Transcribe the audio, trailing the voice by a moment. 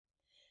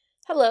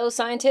Hello,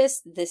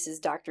 scientists. This is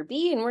Dr.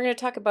 B, and we're going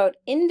to talk about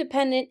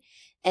independent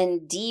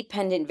and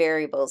dependent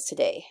variables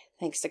today,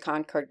 thanks to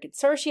Concord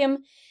Consortium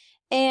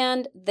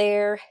and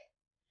their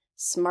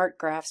Smart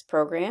Graphs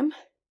program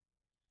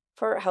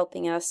for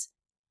helping us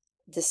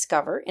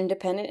discover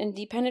independent and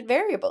dependent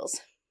variables.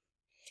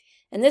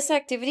 In this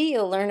activity,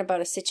 you'll learn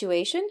about a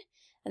situation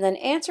and then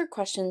answer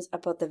questions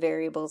about the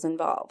variables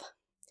involved.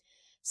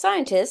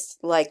 Scientists,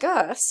 like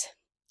us,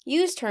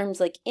 use terms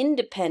like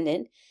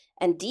independent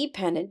and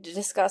dependent to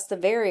discuss the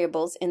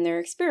variables in their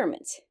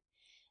experiments.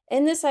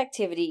 In this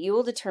activity, you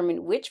will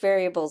determine which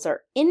variables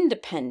are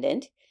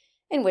independent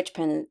and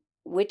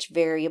which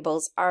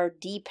variables are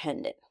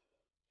dependent.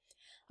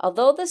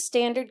 Although the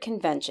standard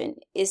convention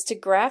is to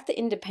graph the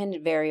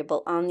independent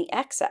variable on the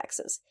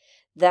x-axis,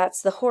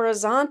 that's the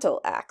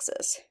horizontal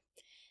axis,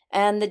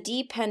 and the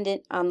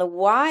dependent on the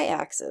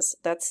y-axis,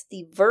 that's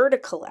the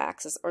vertical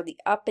axis or the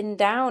up and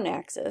down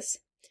axis,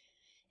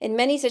 in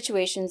many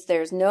situations,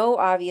 there's no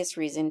obvious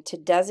reason to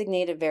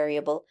designate a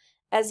variable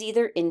as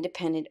either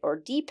independent or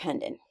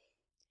dependent.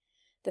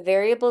 The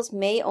variables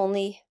may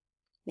only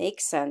make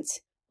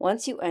sense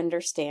once you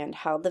understand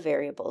how the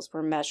variables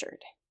were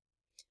measured.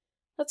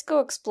 Let's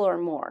go explore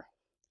more.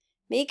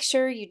 Make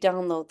sure you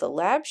download the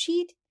lab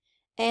sheet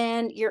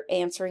and you're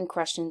answering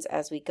questions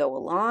as we go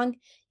along.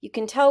 You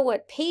can tell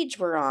what page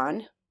we're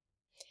on,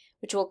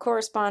 which will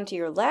correspond to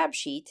your lab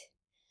sheet,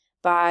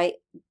 by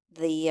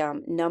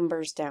the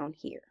numbers down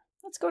here.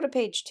 Let's go to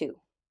page 2.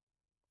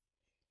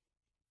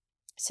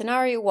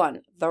 Scenario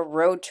 1, the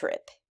road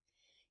trip.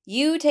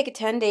 You take a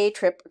 10-day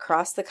trip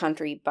across the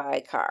country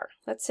by car.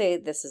 Let's say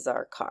this is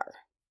our car.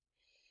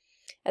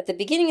 At the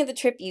beginning of the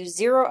trip, you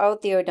zero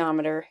out the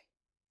odometer,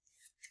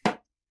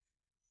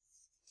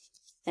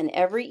 and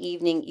every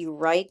evening you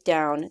write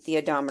down the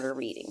odometer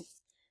reading.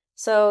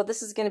 So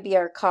this is going to be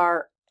our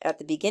car at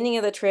the beginning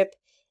of the trip.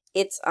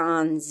 It's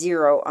on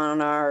 0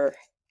 on our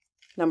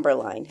number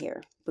line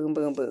here. Boom,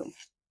 boom, boom.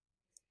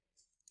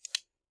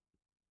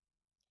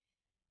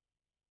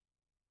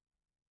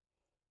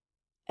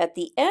 At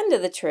the end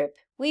of the trip,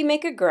 we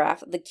make a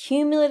graph of the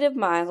cumulative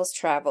miles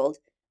traveled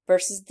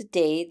versus the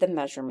day the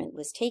measurement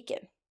was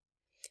taken.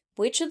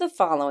 Which of the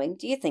following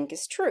do you think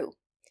is true?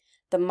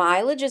 The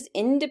mileage is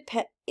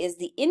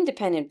the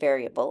independent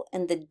variable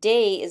and the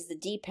day is the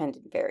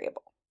dependent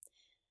variable.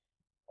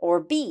 Or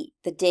B,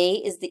 the day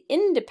is the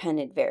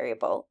independent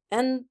variable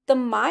and the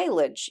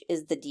mileage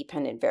is the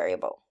dependent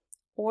variable.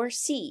 Or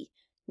C,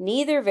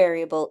 neither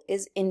variable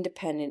is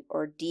independent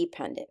or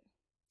dependent.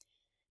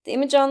 The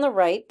image on the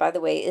right, by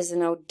the way, is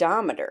an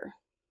odometer,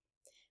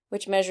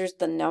 which measures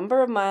the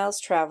number of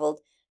miles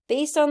traveled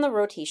based on the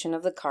rotation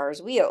of the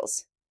car's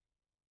wheels.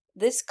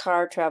 This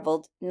car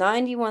traveled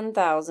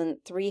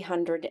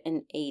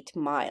 91,308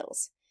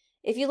 miles.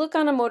 If you look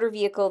on a motor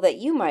vehicle that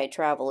you might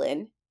travel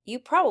in, you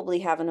probably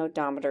have an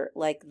odometer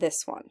like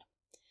this one.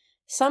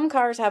 Some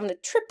cars have a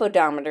trip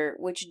odometer,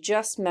 which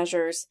just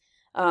measures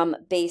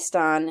based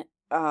on,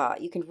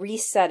 you can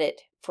reset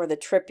it for the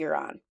trip you're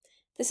on.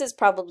 This is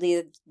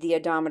probably the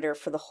odometer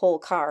for the whole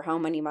car, how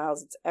many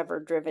miles it's ever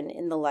driven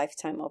in the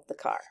lifetime of the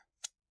car.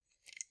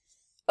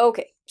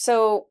 Okay,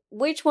 so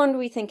which one do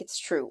we think it's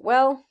true?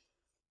 Well,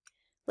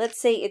 let's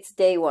say it's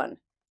day 1.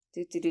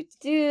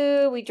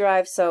 We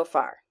drive so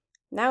far.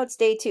 Now it's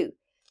day 2.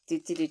 We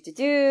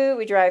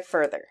drive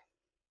further.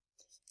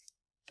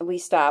 We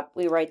stop,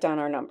 we write down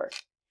our number.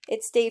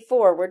 It's day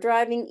 4. We're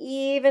driving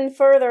even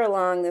further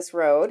along this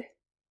road.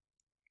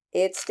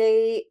 It's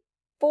day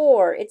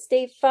 4. It's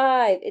day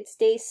 5. It's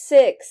day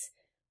 6.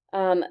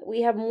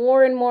 We have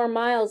more and more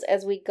miles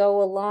as we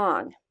go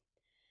along.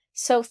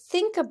 So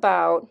think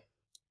about,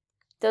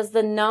 does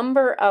the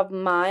number of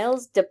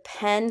miles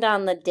depend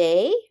on the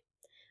day,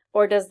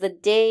 or does the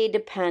day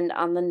depend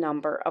on the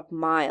number of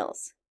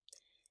miles?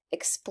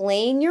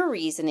 Explain your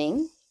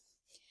reasoning.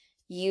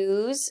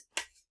 Use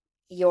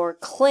your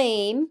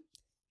claim,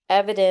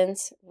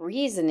 evidence,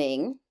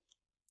 reasoning.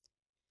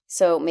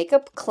 So make a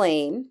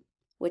claim.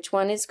 Which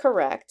one is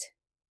correct?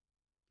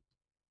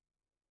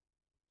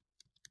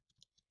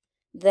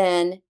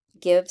 Then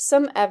give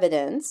some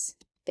evidence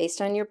based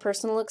on your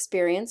personal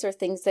experience or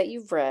things that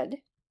you've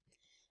read.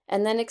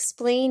 And then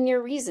explain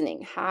your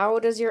reasoning. How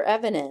does your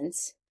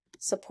evidence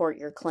support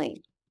your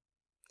claim?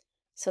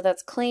 So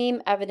that's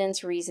claim,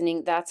 evidence,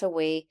 reasoning. That's a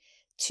way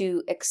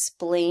to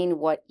explain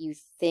what you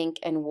think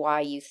and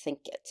why you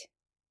think it.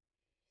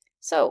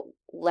 So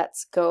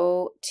let's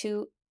go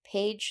to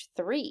page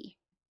 3.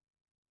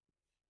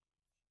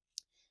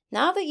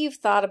 Now that you've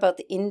thought about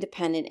the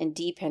independent and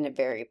dependent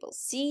variables,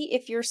 see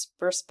if your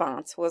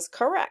response was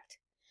correct.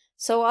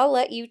 So I'll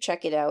let you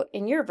check it out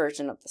in your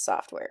version of the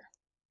software.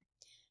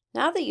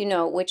 Now that you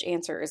know which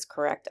answer is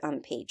correct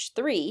on page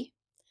 3,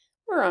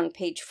 we're on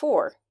page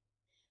 4.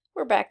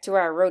 We're back to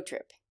our road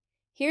trip.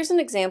 Here's an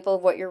example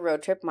of what your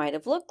road trip might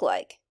have looked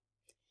like.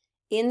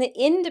 In the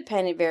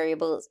independent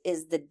variables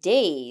is the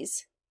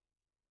days.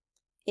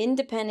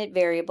 Independent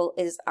variable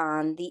is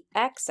on the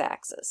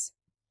x-axis.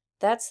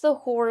 That's the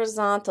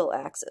horizontal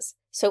axis.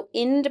 So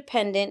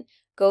independent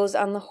goes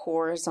on the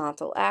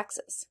horizontal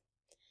axis.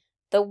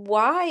 The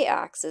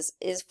y-axis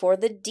is for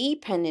the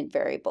dependent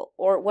variable,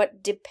 or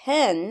what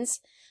depends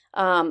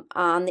on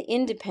the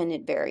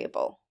independent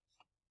variable.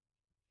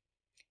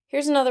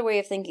 Here's another way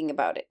of thinking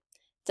about it.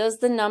 Does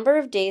the number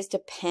of days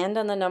depend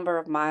on the number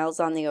of miles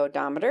on the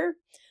odometer,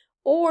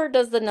 or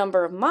does the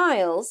number of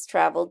miles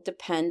traveled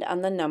depend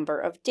on the number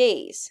of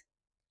days?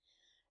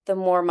 The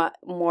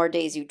more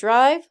days you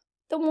drive,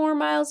 the more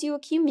miles you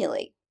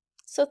accumulate.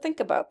 So think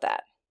about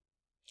that.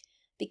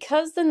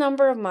 Because the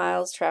number of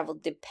miles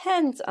traveled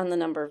depends on the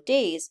number of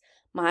days,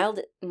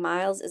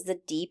 miles is the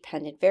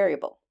dependent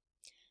variable.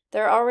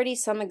 There are already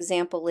some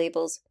example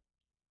labels,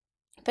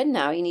 but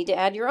now you need to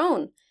add your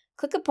own.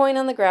 Click a point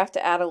on the graph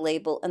to add a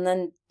label and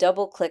then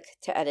double-click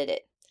to edit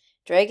it.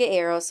 Drag an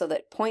arrow so that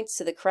it points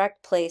to the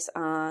correct place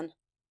on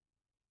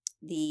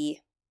the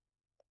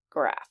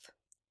graph.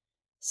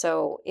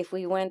 So if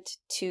we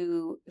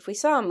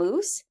saw a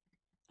moose,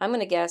 I'm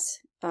going to guess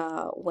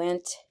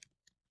went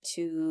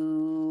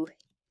to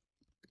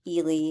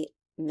Ely,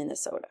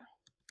 Minnesota.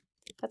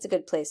 That's a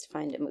good place to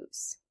find a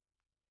moose.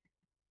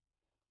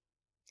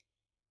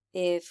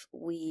 If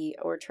we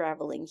were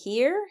traveling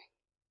here,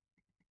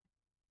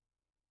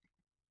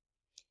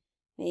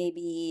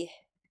 maybe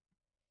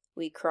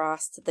we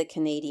crossed the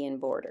Canadian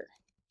border,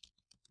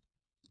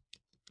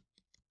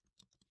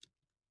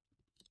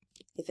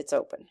 if it's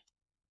open.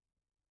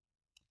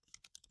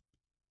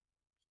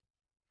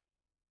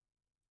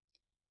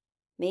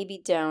 Maybe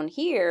down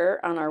here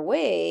on our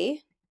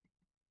way,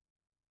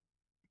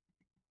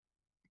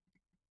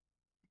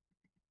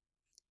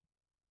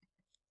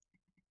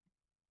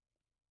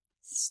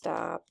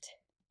 stopped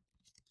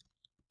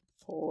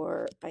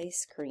for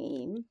ice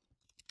cream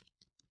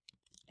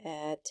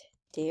at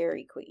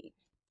Dairy Queen.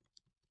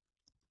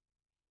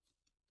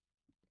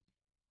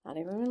 Not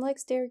everyone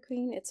likes Dairy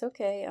Queen. It's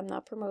okay. I'm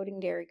not promoting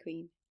Dairy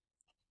Queen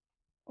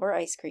or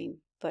ice cream,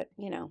 but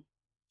you know,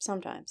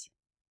 sometimes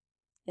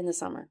in the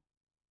summer.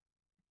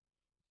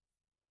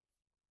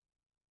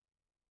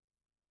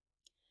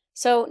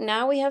 So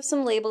now we have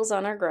some labels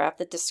on our graph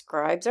that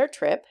describes our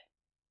trip.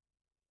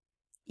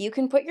 You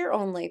can put your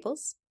own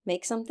labels,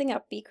 make something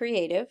up, be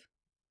creative.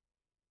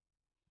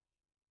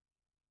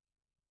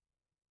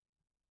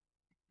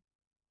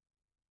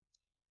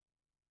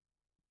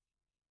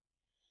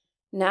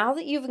 Now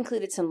that you've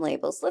included some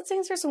labels, let's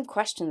answer some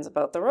questions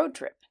about the road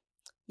trip.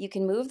 You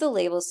can move the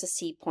labels to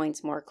see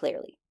points more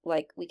clearly.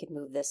 Like we could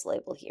move this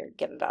label here,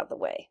 get it out of the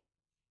way.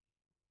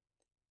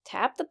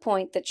 Tap the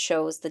point that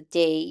shows the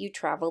day you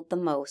traveled the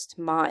most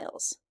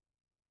miles.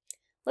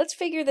 Let's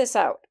figure this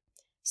out.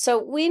 So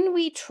when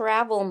we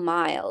travel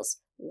miles,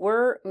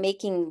 we're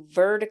making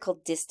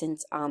vertical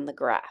distance on the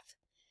graph.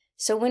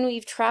 So when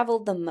we've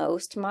traveled the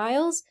most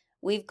miles,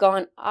 we've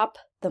gone up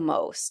the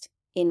most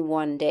in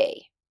one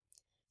day.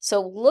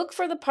 So look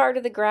for the part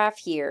of the graph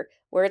here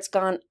where it's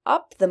gone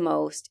up the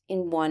most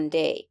in one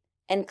day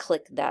and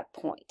click that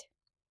point.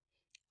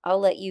 I'll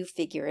let you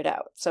figure it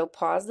out. So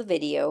pause the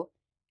video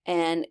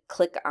and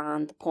click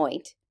on the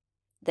point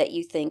that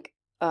you think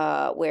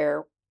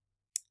where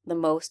the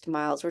most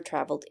miles were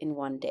traveled in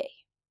one day.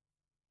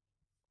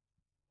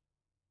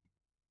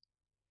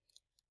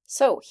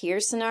 So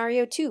here's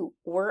scenario 2.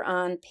 We're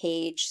on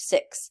page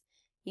 6.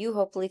 You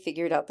hopefully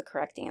figured out the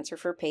correct answer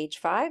for page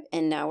 5,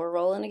 and now we're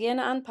rolling again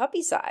on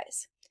puppy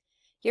size.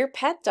 Your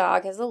pet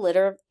dog has a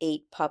litter of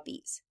 8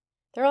 puppies.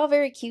 They're all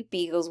very cute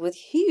beagles with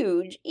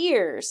huge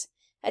ears.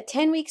 At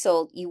 10 weeks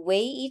old, you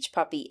weigh each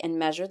puppy and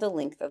measure the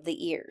length of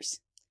the ears.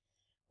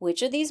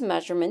 Which of these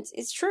measurements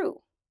is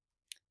true?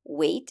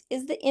 Weight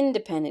is the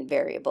independent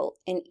variable,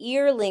 and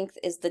ear length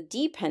is the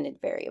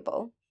dependent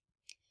variable.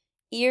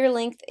 Ear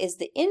length is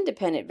the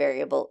independent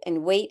variable,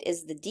 and weight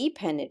is the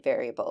dependent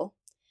variable.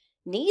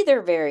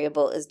 Neither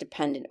variable is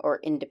dependent or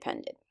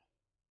independent.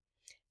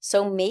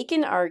 So make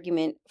an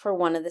argument for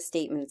one of the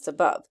statements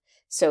above.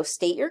 So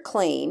state your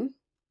claim.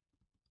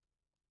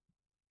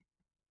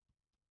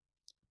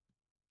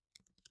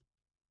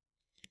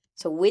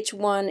 So which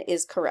one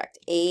is correct?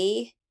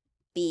 A,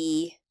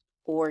 B,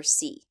 or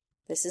C?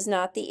 This is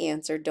not the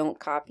answer. Don't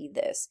copy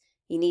this.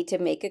 You need to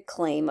make a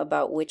claim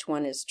about which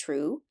one is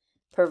true.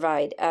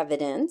 Provide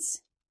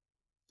evidence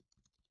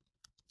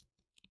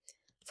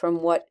from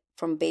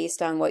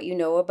based on what you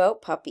know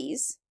about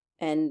puppies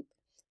and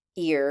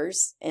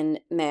ears and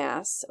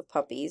mass of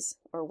puppies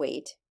or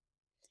weight.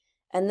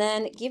 And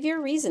then give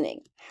your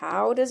reasoning.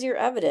 How does your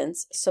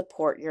evidence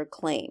support your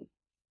claim?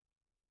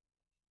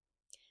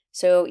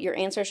 So your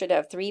answer should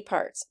have 3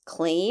 parts: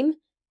 claim,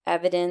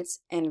 evidence,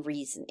 and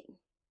reasoning.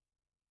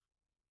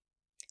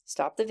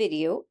 Stop the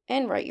video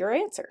and write your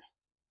answer.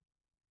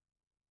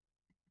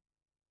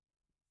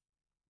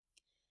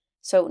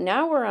 So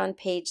now we're on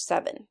page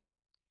 7.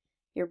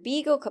 Your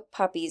beagle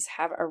puppies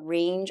have a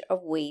range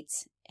of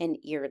weights and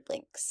ear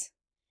lengths.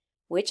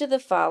 Which of the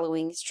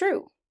following is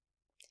true?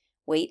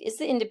 Weight is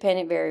the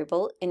independent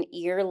variable and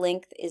ear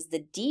length is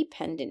the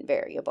dependent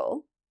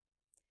variable.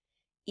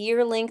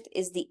 Ear length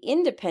is the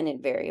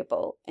independent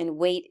variable and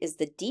weight is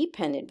the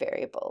dependent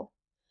variable.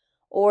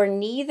 Or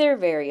neither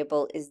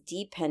variable is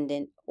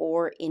dependent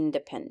or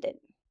independent.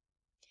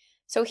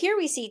 So here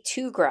we see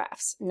two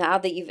graphs. Now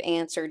that you've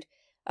answered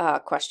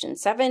question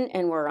 7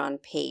 and we're on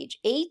page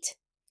 8,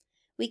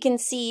 we can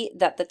see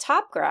that the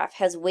top graph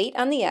has weight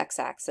on the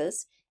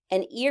x-axis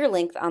and ear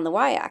length on the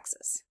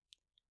y-axis.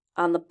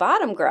 On the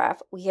bottom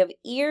graph, we have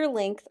ear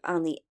length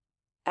on the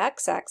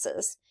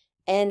x-axis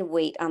and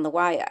weight on the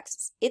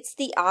y-axis. It's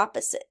the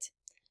opposite.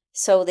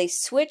 So they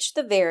switch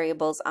the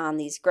variables on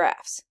these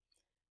graphs.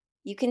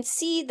 You can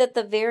see that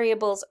the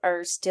variables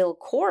are still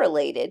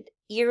correlated.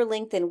 Ear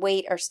length and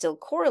weight are still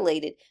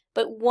correlated,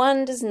 but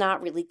one does not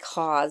really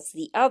cause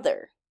the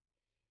other.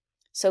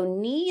 So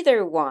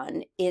neither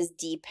one is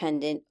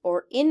dependent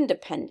or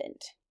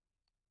independent.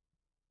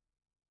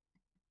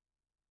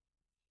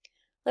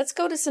 Let's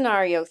go to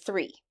scenario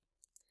 3.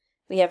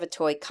 We have a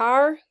toy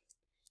car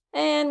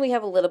and we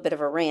have a little bit of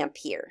a ramp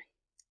here.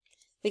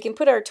 We can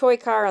put our toy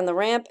car on the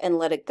ramp and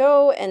let it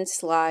go and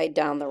slide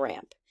down the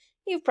ramp.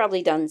 You've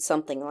probably done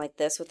something like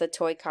this with a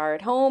toy car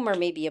at home or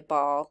maybe a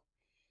ball.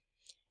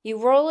 You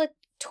roll a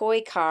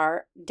toy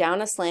car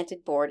down a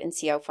slanted board and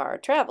see how far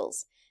it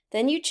travels.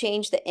 Then you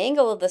change the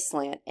angle of the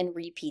slant and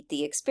repeat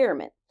the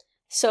experiment.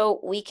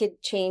 So we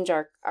could change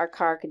our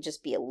car could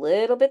just be a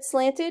little bit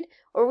slanted,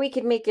 or we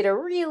could make it a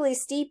really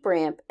steep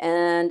ramp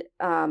and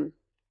the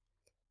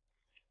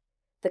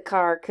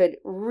car could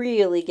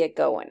really get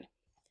going.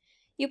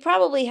 You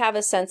probably have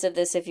a sense of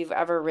this if you've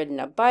ever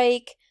ridden a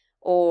bike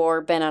or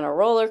been on a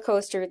roller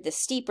coaster. The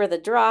steeper the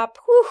drop,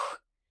 whew,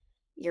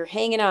 you're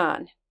hanging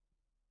on.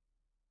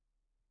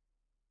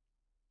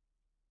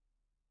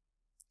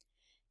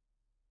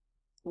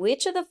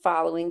 Which of the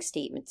following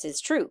statements is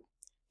true?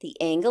 The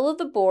angle of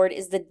the board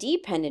is the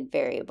dependent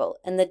variable,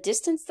 and the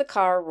distance the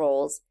car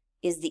rolls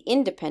is the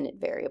independent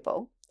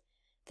variable.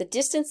 The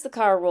distance the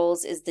car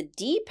rolls is the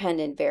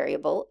dependent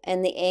variable,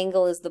 and the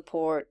angle is the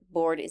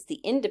board is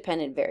the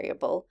independent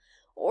variable.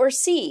 Or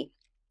C,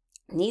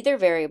 neither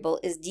variable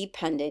is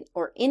dependent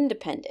or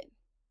independent.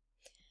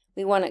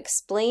 We want to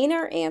explain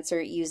our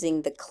answer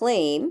using the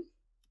claim.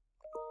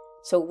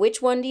 So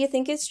which one do you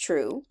think is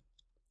true?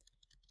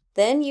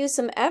 Then use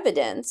some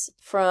evidence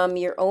from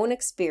your own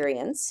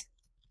experience,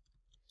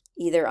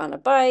 either on a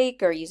bike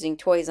or using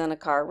toys on a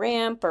car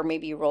ramp, or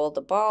maybe you rolled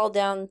a ball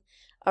down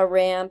a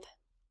ramp.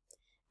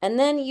 And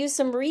then use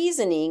some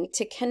reasoning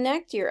to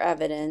connect your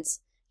evidence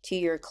to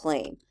your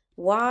claim.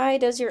 Why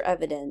does your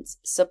evidence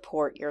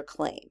support your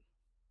claim?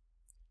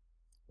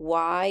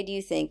 Why do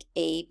you think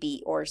A,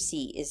 B, or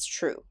C is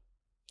true?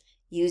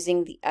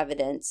 Using the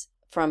evidence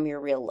from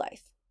your real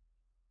life.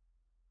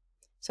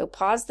 So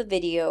pause the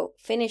video,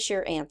 finish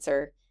your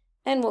answer,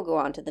 and we'll go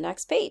on to the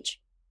next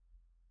page.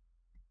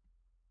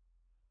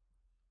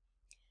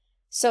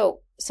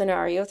 So,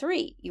 scenario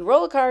 3, you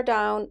roll a car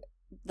down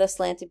the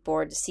slanted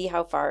board to see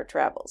how far it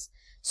travels.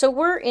 So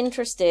we're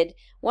interested,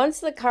 once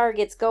the car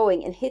gets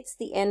going and hits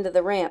the end of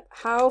the ramp,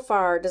 how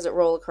far does it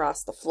roll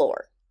across the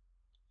floor?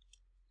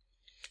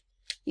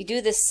 You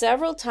do this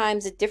several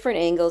times at different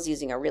angles,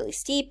 using a really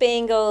steep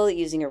angle,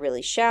 using a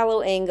really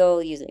shallow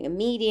angle, using a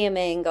medium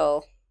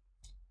angle.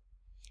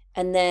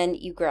 And then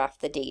you graph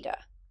the data.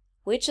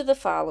 Which of the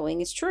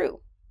following is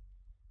true?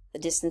 The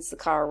distance the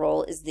car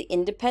rolls is the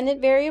independent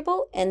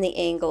variable and the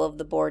angle of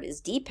the board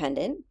is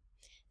dependent.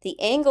 The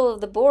angle of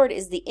the board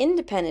is the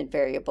independent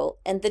variable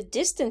and the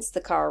distance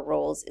the car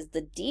rolls is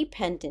the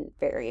dependent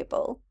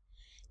variable.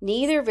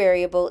 Neither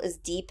variable is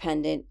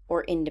dependent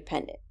or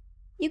independent.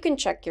 You can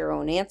check your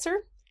own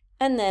answer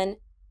and then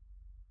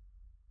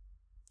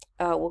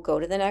we'll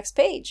go to the next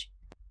page.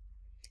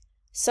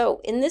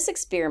 So in this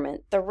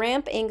experiment, the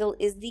ramp angle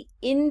is the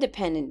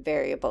independent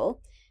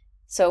variable.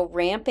 So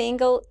ramp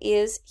angle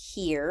is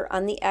here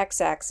on the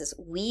x-axis.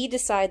 We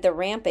decide the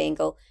ramp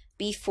angle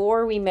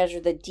before we measure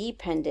the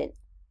dependent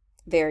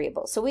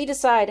variable. So we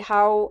decide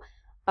how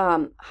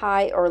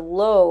high or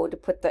low to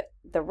put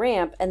the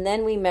ramp, and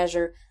then we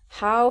measure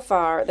how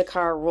far the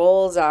car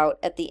rolls out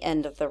at the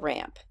end of the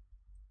ramp.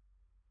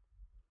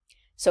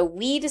 So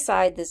we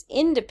decide this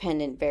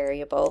independent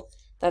variable,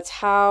 that's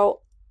how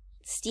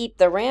steep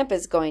the ramp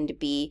is going to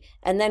be,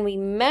 and then we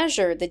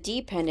measure the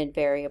dependent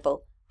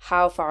variable,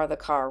 how far the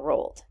car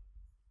rolled.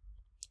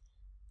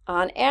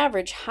 On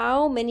average,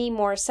 how many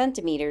more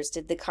centimeters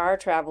did the car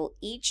travel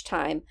each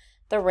time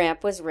the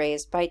ramp was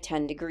raised by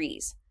 10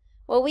 degrees?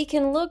 Well, we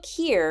can look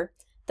here.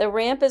 The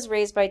ramp is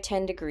raised by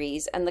 10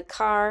 degrees and the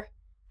car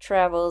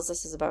travels,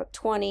 this is about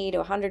 20 to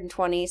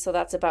 120, so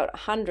that's about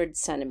 100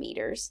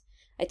 centimeters.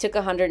 I took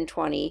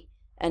 120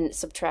 and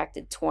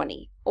subtracted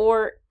 20.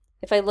 Or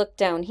if I look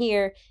down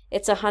here,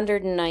 it's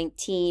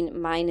 119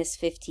 minus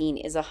 15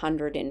 is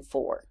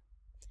 104.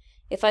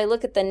 If I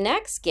look at the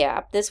next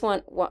gap, this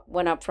one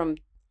went up from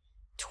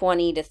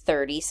 20 to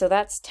 30, so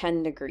that's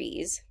 10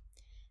 degrees.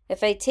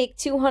 If I take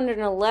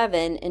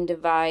 211 and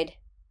divide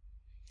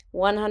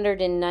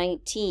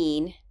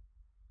 119,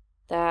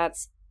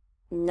 that's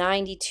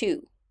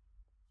 92.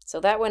 So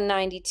that went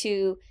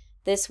 92,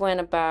 this went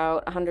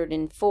about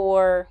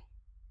 104.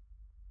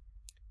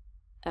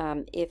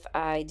 If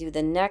I do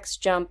the next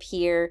jump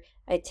here,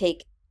 I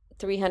take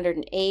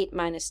 308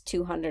 minus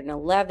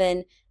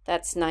 211,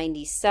 That's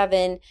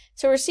 97.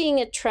 So we're seeing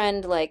a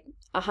trend like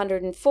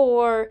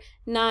 104,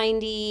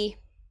 90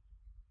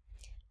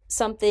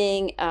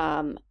 something,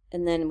 and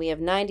then we have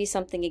 90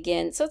 something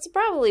again. So it's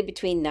probably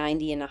between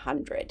 90 and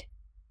 100.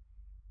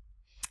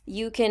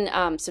 You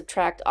can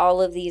subtract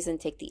all of these and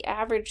take the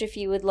average if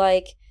you would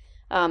like.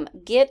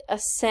 Get a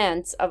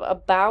sense of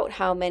about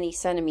how many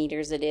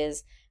centimeters it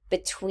is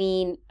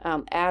between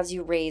as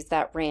you raise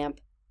that ramp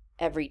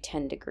every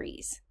 10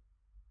 degrees.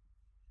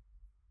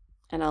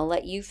 And I'll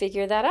let you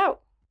figure that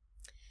out.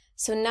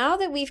 So now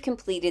that we've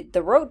completed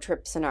the road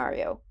trip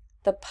scenario,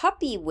 the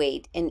puppy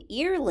weight and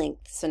ear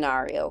length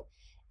scenario,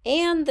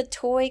 and the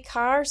toy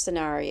car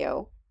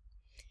scenario,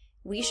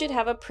 we should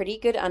have a pretty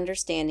good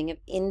understanding of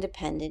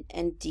independent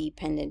and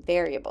dependent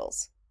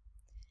variables.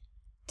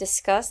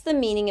 Discuss the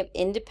meaning of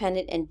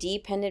independent and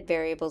dependent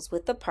variables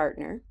with a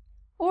partner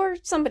or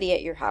somebody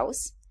at your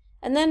house,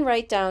 and then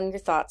write down your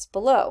thoughts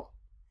below.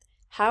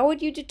 How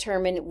would you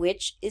determine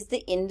which is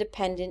the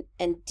independent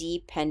and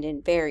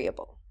dependent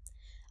variable?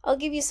 I'll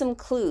give you some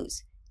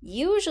clues.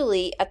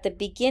 Usually at the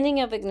beginning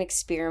of an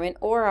experiment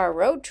or our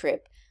road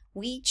trip,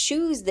 we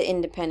choose the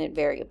independent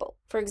variable.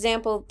 For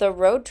example, the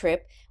road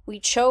trip, we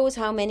chose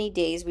how many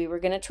days we were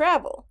going to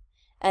travel.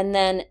 And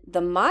then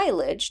the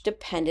mileage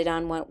depended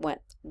on what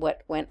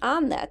went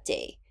on that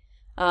day.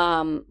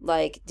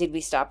 Like, did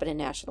we stop at a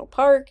national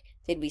park?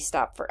 Did we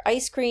stop for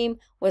ice cream?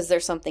 Was there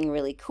something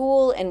really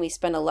cool and we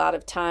spent a lot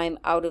of time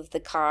out of the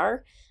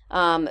car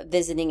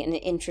visiting an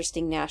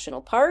interesting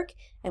national park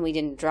and we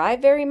didn't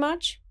drive very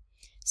much?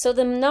 So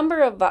the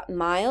number of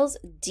miles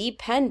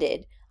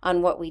depended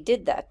on what we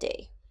did that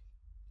day.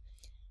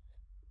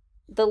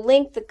 The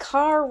length the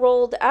car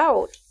rolled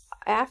out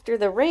after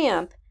the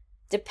ramp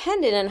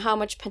depended on how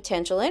much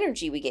potential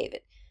energy we gave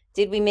it.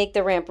 Did we make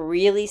the ramp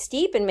really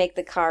steep and make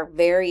the car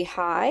very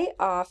high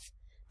off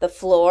the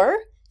floor,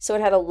 so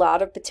it had a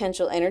lot of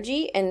potential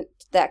energy and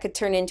that could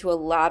turn into a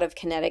lot of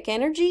kinetic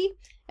energy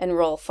and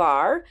roll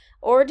far?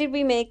 Or did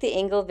we make the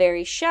angle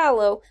very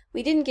shallow?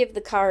 We didn't give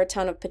the car a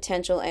ton of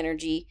potential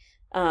energy.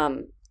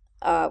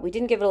 We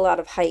didn't give it a lot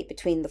of height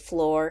between the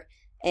floor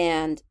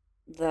and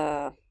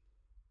the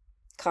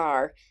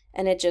car,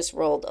 and it just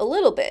rolled a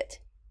little bit.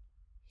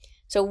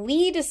 So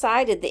we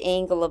decided the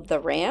angle of the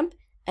ramp,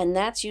 and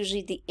that's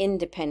usually the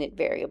independent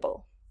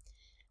variable.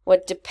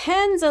 What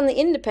depends on the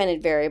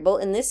independent variable,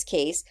 in this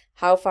case,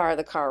 how far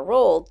the car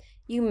rolled,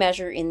 you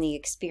measure in the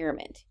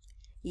experiment.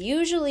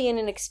 Usually in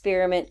an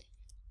experiment,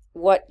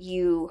 what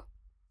you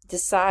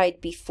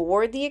decide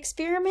before the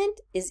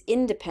experiment is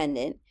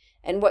independent,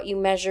 and what you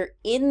measure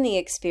in the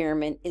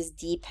experiment is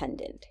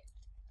dependent.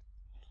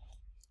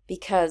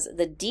 Because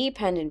the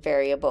dependent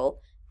variable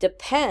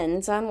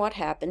depends on what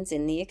happens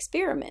in the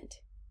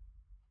experiment.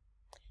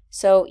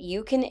 So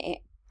you can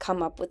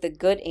come up with a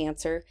good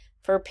answer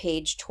for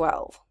page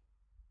 12.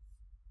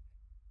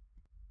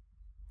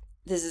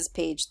 This is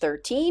page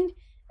 13,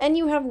 and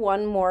you have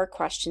one more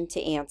question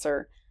to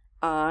answer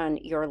on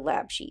your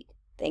lab sheet.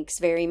 Thanks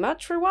very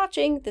much for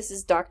watching. This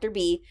is Dr.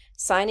 B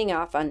signing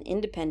off on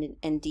independent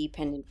and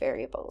dependent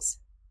variables.